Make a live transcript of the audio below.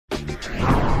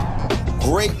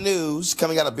great news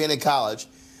coming out of Bennett College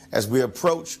as we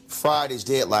approach Friday's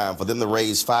deadline for them to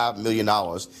raise $5 million.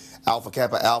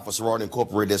 Kappa Alpha Sorority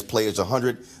Inc. has pledged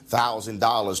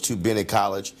 $100,000 to Bennett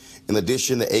College. In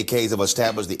addition, the AKs have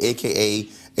established the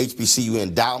AKA-HBCU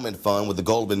Endowment Fund with the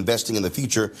goal of investing in the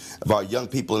future of our young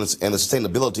people and the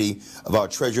sustainability of our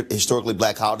treasured historically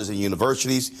black colleges and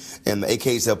universities. And the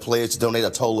AKs have pledged to donate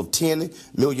a total of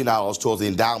 $10 million towards the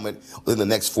endowment within the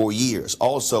next 4 years.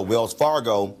 Also, Wells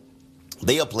Fargo,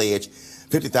 they have pledged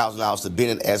 $50,000 to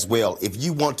Bennett as well. If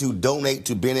you want to donate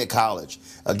to Bennett College,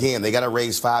 again, they got to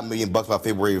raise $5 million by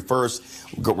February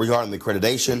 1st regarding the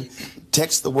accreditation.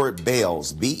 Text the word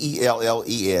BELLS,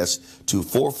 BELLES, to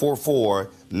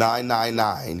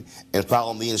 444-999 and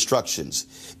follow the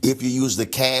instructions. If you use the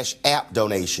Cash App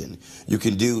donation, you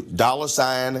can do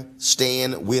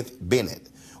 $Stand with Bennett.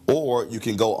 Or you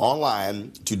can go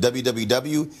online to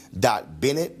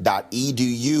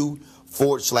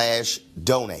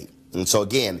www.bennett.edu/donate. And so,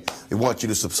 again, we want you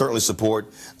to certainly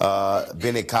support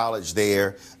Bennett College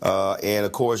there. And,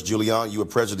 of course, Julian, you are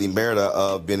president emerita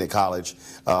of Bennett College.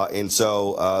 And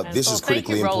so this is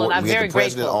critically important. We have the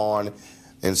president on.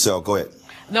 And so, go ahead.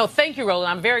 No, thank you,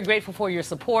 Roland. I'm very grateful for your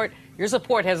support. Your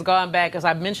support has gone back, as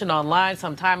I mentioned online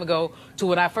some time ago, to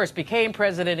when I first became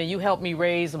president, and you helped me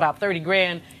raise about 30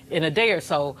 grand in a day or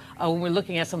so when we're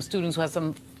looking at some students who have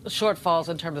some shortfalls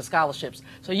in terms of scholarships.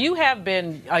 So you have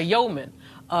been a yeoman.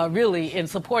 Really in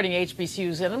supporting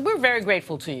HBCUs, and we're very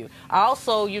grateful to you. I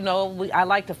also, you know, I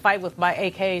like to fight with my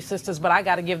AKA sisters, but I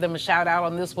got to give them a shout out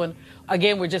on this one.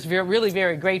 Again, we're just really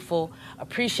very grateful.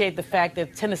 Appreciate the fact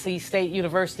that Tennessee State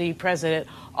University president,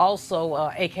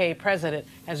 also AKA president,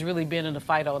 has really been in the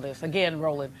fight on this. Again,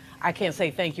 Roland, I can't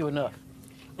say thank you enough.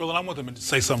 Roland, I want them to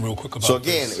say something real quick about So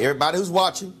again, this. Everybody who's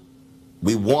watching,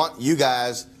 we want you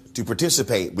guys to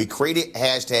participate. We created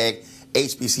hashtag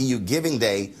HBCU Giving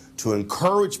Day to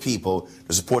encourage people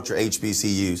to support your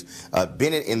HBCUs.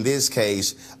 Bennett, in this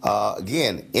case,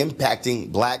 again,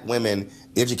 impacting black women,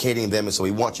 educating them, and so we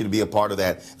want you to be a part of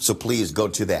that. So please go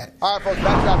to that. All right, folks,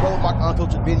 back to that Roland Martin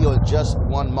Unfiltered video in just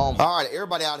one moment. All right,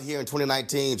 everybody out here in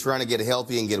 2019 trying to get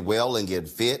healthy and get well and get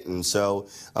fit, and so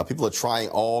people are trying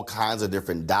all kinds of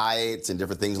different diets and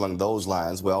different things along those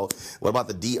lines. Well, what about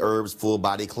the D-Herbs Full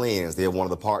Body Cleanse? They're one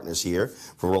of the partners here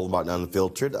for Roland Martin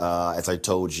Unfiltered. As I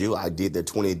told you, I did their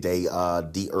 20-day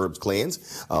D-Herbs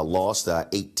cleanse, lost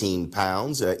 18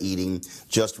 pounds, eating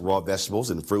just raw vegetables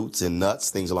and fruits and nuts,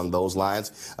 things along those lines.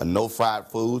 No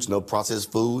fried foods, no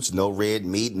processed foods, no red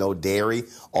meat, no dairy,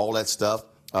 all that stuff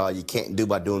you can't do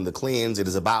by doing the cleanse. It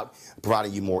is about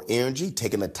providing you more energy,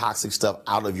 taking the toxic stuff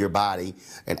out of your body,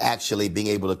 and actually being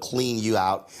able to clean you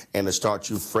out and to start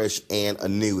you fresh and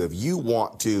anew. If you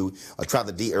want to try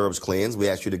the D-Herbs cleanse, we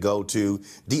ask you to go to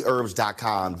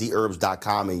dherbs.com,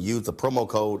 and use the promo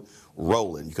code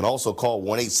Roland. You can also call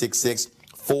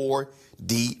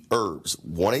 1-866-4-D-Herbs,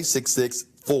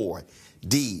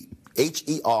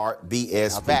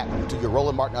 1-866-4-D-HERBS. Now back to your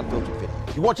Roland Martin Unfiltered video.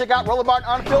 You want to check out Roland Martin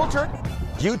Unfiltered?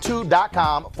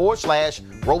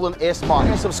 YouTube.com/Roland S.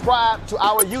 Martin. And subscribe to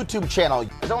our YouTube channel.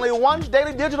 There's only one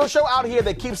daily digital show out here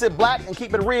that keeps it black and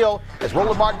keep it real. It's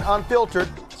Roland Martin Unfiltered.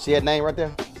 See that name right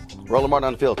there? Roland Martin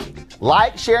Unfiltered.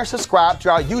 Like, share, and subscribe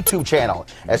to our YouTube channel.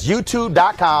 That's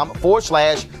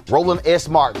YouTube.com/Roland S.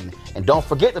 Martin. And don't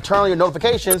forget to turn on your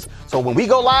notifications so when we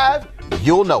go live,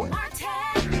 you'll know it.